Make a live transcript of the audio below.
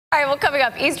All right, well, coming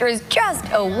up, Easter is just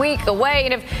a week away,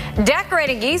 and if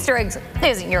decorating Easter eggs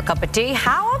isn't your cup of tea,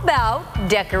 how about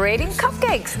decorating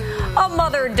cupcakes? A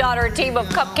mother-daughter team of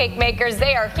cupcake makers,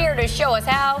 they are here to show us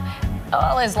how.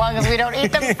 Well, as long as we don't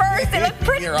eat them first. They look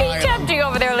pretty tempting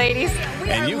over there, ladies. We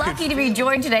are lucky to be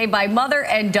joined today by mother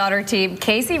and daughter team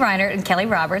Casey Reiner and Kelly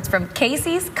Roberts from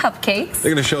Casey's Cupcakes.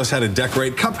 They're going to show us how to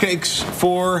decorate cupcakes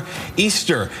for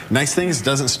Easter. Nice things,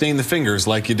 doesn't stain the fingers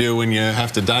like you do when you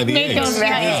have to dye the eggs.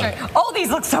 Right. Oh,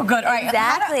 these look so good. All right,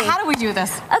 exactly. How do we do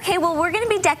this? Okay, well, we're going to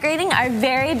be decorating our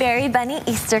Very Berry Bunny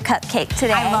Easter cupcake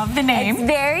today. I love the name. It's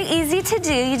very easy to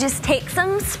do. You just take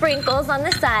some sprinkles on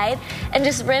the side and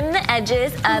just rim the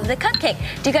edges of the cupcake.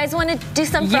 Do you guys want to do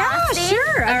some frosting? Yeah,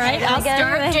 sure. All right, I'll start.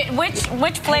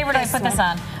 Which flavor do I put this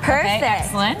on? Perfect. Okay,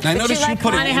 excellent. I noticed you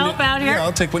put it in. Help out here? Yeah,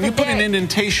 I'll take one. You put an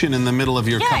indentation in the middle of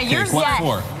your cupcake. What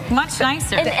for? Much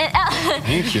nicer.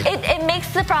 Thank you. It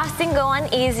makes the frosting go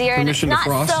on easier, Permission and it's to not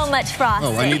frost? so much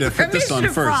frosting. Oh, I need to put this on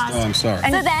first. Oh, I'm sorry.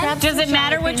 So then, does it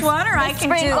matter which one, or I can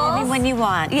do any when you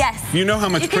want? Yes. You know how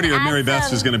much prettier Mary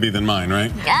Beth's is going to be than mine,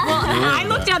 right? Yeah. Well, I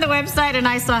looked on the website and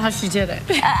I saw how she did it.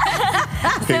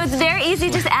 So it's very easy.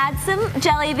 Just add some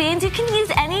jelly beans. You can use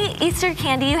any Easter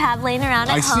candy you have laying around at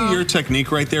home. I see your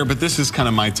technique right there, but this is kind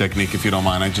of my technique, if you don't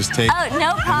mind. I just take. Oh,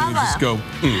 no problem. And then you just go.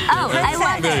 I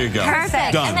love it. There you go.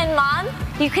 Perfect. Done. And then, Mom,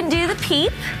 you can do the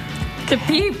peep. The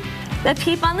peep. The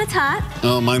peep on the top.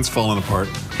 Oh, mine's falling apart.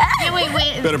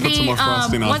 Wait. Better put some more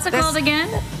frosting on. What's it called again?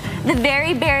 The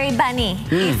Very Berry Bunny.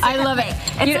 I love it.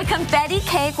 It's a confetti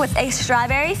cake with a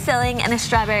strawberry filling and a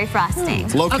strawberry frosting.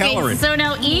 Low calorie. So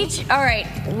now all right,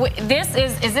 this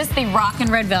is this the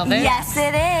Rockin' Red Velvet? Yes,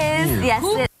 it is. Yes,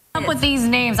 Who it is. Up with these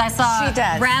names? I saw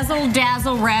Razzle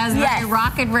Dazzle Raspberry,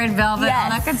 Rockin' Red Velvet, all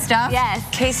that good stuff. Yes.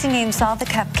 Casey names all the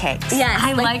cupcakes. Yes.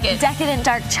 I like it. Decadent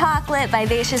Dark Chocolate,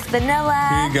 Vivacious Vanilla.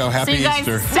 Here you go. Happy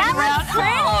Easter. That was pretty.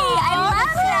 I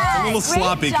love that. A little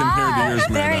sloppy compared to yours,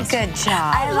 Very good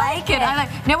job. I like it.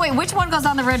 Now wait, which one goes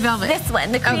on the red velvet? This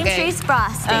one, the cream cheese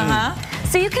frosting.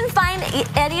 So you can find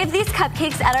any of these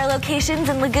cupcakes at our locations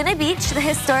in Laguna Beach, the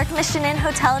historic Mission Inn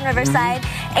Hotel in Riverside,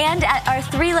 and at our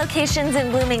 3 locations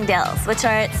in Bloomingdale's, which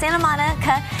are at Santa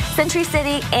Monica, Century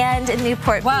City, and in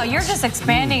Newport Wow, Beach. you're just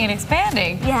expanding and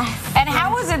expanding. Yes. And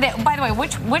how is it that, by the way,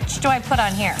 which do I put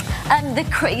on here?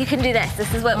 You can do this.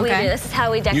 This is what we do. This is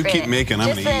how we decorate it. You keep making,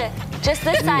 I'm going to eat. Just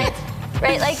the sides,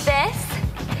 right like this.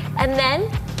 And then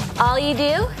all you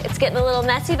do, it's getting a little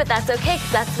messy, but that's okay,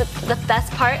 because that's the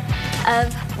best part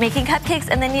of making cupcakes.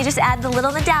 And then you just add the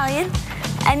little medallion,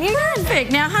 and you're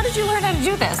Perfect. Now, how did you learn how to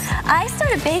do this? I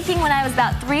started baking when I was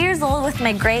about 3 years old with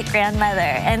my great-grandmother,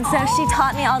 and so she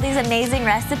taught me all these amazing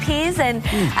recipes, and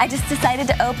I just decided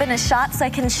to open a shop so I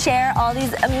can share all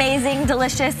these amazing,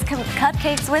 delicious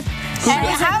cupcakes with. And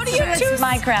how do you choose?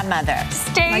 My grandmother.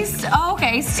 Stace. Oh,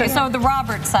 okay. So the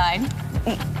Robert side.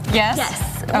 Yes.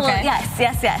 Yes. Okay. Well,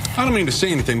 yes. I don't mean to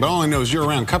say anything, but all I know is you're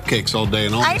around cupcakes all day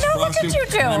and all this I know, look frosting. at you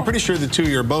two. And I'm pretty sure the two of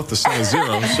you are both the size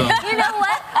 0, so. You know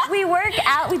what? We work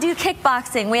out. We do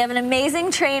kickboxing. We have an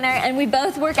amazing trainer, and we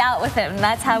both work out with him.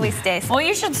 That's how we stay. Well,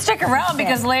 you should stick around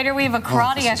because later we have a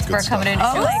karate expert coming in.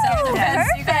 Oh,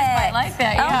 perfect. You guys might like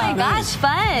that. Oh my gosh,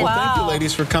 fun. Well, thank you,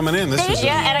 ladies, for coming in. This is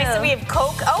and I said we have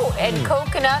Coke. Oh, and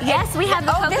coconut. Yes, we have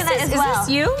the coconut as well. Is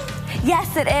this you?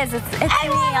 Yes, it is. It's me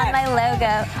on my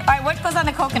logo. All right, what goes on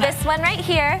the coconut? This one right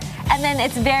here, and then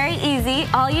it's very easy.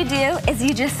 All you do is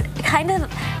you just kind of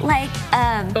like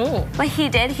what he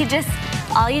did.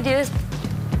 All you do is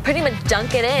pretty much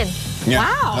dunk it in. Yeah,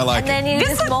 wow. I like it. And then you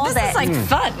just mold it. This is like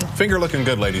fun. Finger looking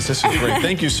good, ladies. This is great.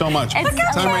 Thank you so much. Look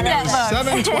how Time right now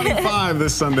fun is 7:25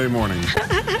 this Sunday morning.